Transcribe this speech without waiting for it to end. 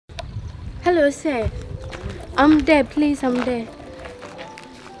Hello, sir. I'm there, please. I'm there.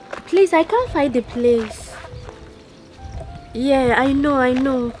 Please, I can't find the place. Yeah, I know. I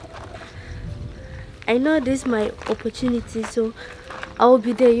know this is my opportunity, so I will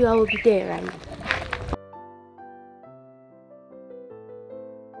be there. I will be there right now.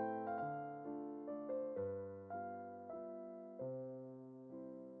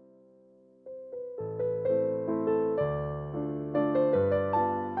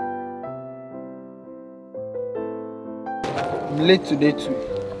 I'm late today too.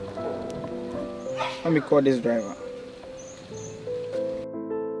 Let me call this driver.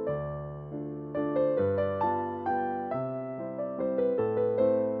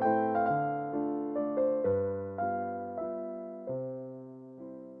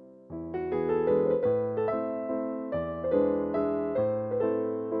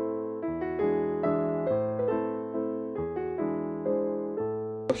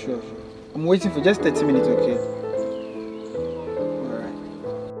 Sure. I'm waiting for just 30 minutes, okay?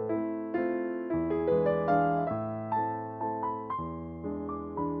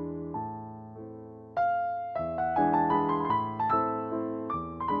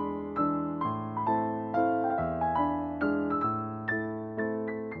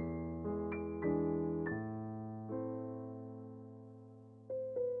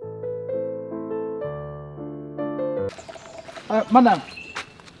 Madam,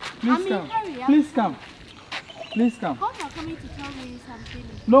 please come. Please come. Please come. Both are coming to tell me something.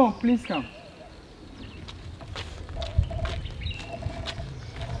 No, please come.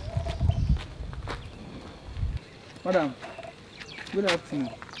 Madam, good afternoon.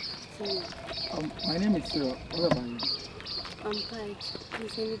 My name is Cyril. What about you? I'm fine.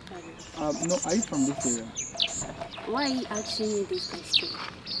 Please, anybody? No, are you from this area? Why are you asking me this question?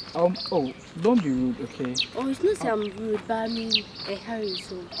 Oh, don't be rude, okay? Oh, it's not that I'm rude, but I'm in a hurry,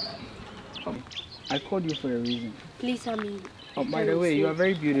 so... I called you for a reason. Please, I'm in Oh, by the way, you are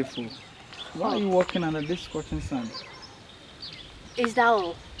very beautiful. Why are you walking under this scorching sun? Is that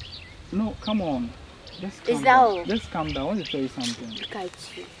all? No, come on. Just calm Is that down. all? Just calm down. I want to tell you something. Look at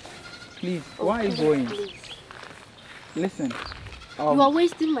you. Please, Oh, why are you going? Please. Listen. You are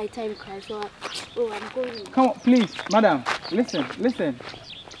wasting my time, Kai, so I'm going. Come on, please, madam. Listen.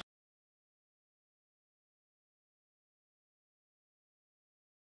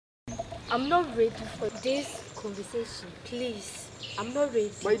 I'm not ready for this conversation, please. I'm not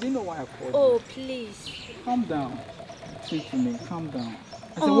ready. But you didn't know why I called you. Oh, please. Calm down. Speak to me. Calm down.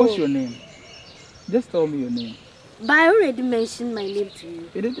 I said, what's your name? Just tell me your name. But I already mentioned my name to you.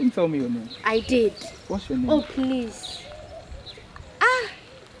 You didn't tell me your name. I did. What's your name? Oh, please.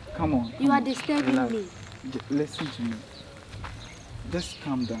 Come on. You are disturbing me. Listen to me. Just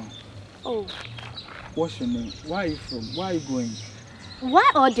calm down. Oh. What's your name? Where are you from? Where are you going?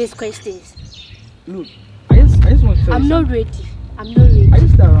 Why all these questions? Look, I just want to tell I'm you not something. ready. I'm not ready. I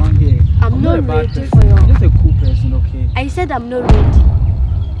just around here. I'm not a bad ready person. for your... I'm just a cool person, okay? I said I'm not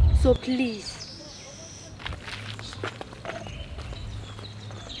ready. So please.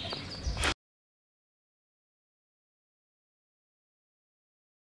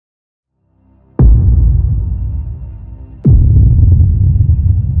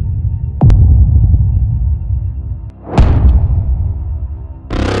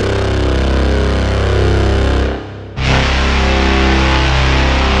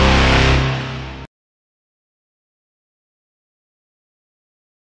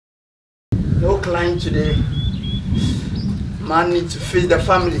 No client today. Man needs to face the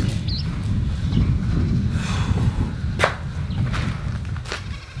family.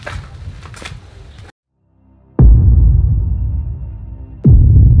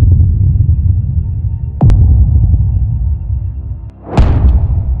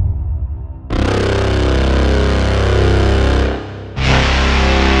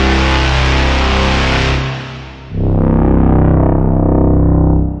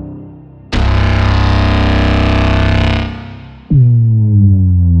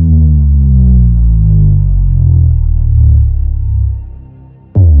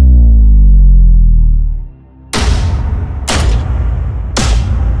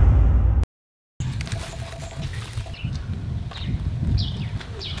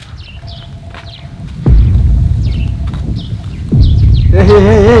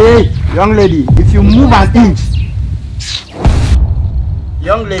 Hey, young lady, if you move an inch.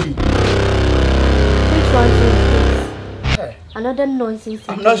 Young lady. Which one is this? Another nonsense.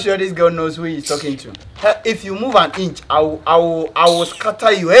 I'm not sure this girl knows who he's talking to. Hey, if you move an inch, I will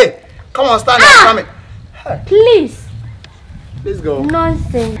scatter you. Hey, come on, stand up, come in. Hey. Please. Let's go.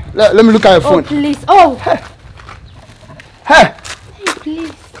 Nonsense. Let me look at your phone. Oh, please. Oh. Hey. Hey,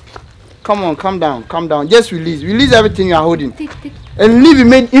 please. Come on, calm down, calm down. Just release everything you are holding, Take. and leave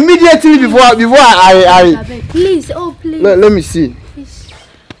immediately before I. Please, oh please. Let me see. Please.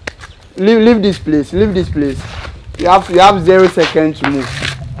 Leave this place. You have 0 seconds to move.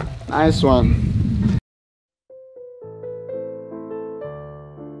 Nice one.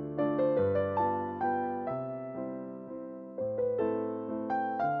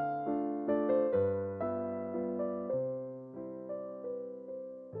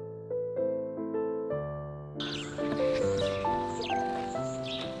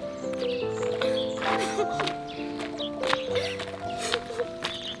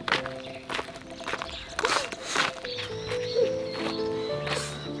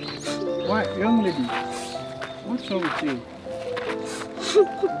 Why, young lady? What's wrong with you?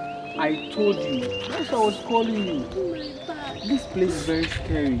 I told you. That's why I was calling you. This place is very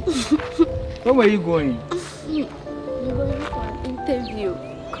scary. Where were you going? I'm going for an interview.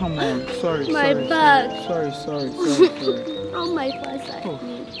 Come on, sorry. My bag. Sorry. All my files I Oh.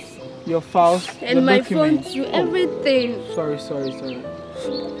 need. Your files, And your my documents. phone too, everything. Sorry.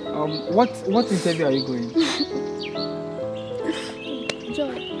 What interview are you going?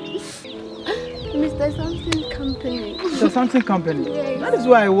 Joy. Mr. Something Company. The something company. Yes. That is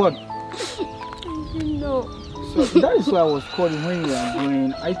why I work. I didn't know. So that is why I was calling when you were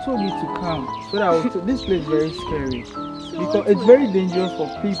going. I told you to come. So that this place is very scary. Because it's very dangerous for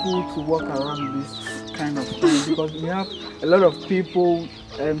people to walk around this kind of time. Because we have a lot of people,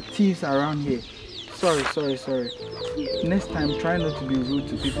 thieves around here. Sorry. Next time, try not to be rude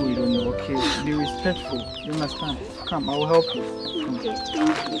to people you don't know, okay? Be respectful. You understand? Come, I will help you. Come. Okay,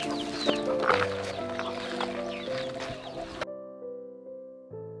 thank you.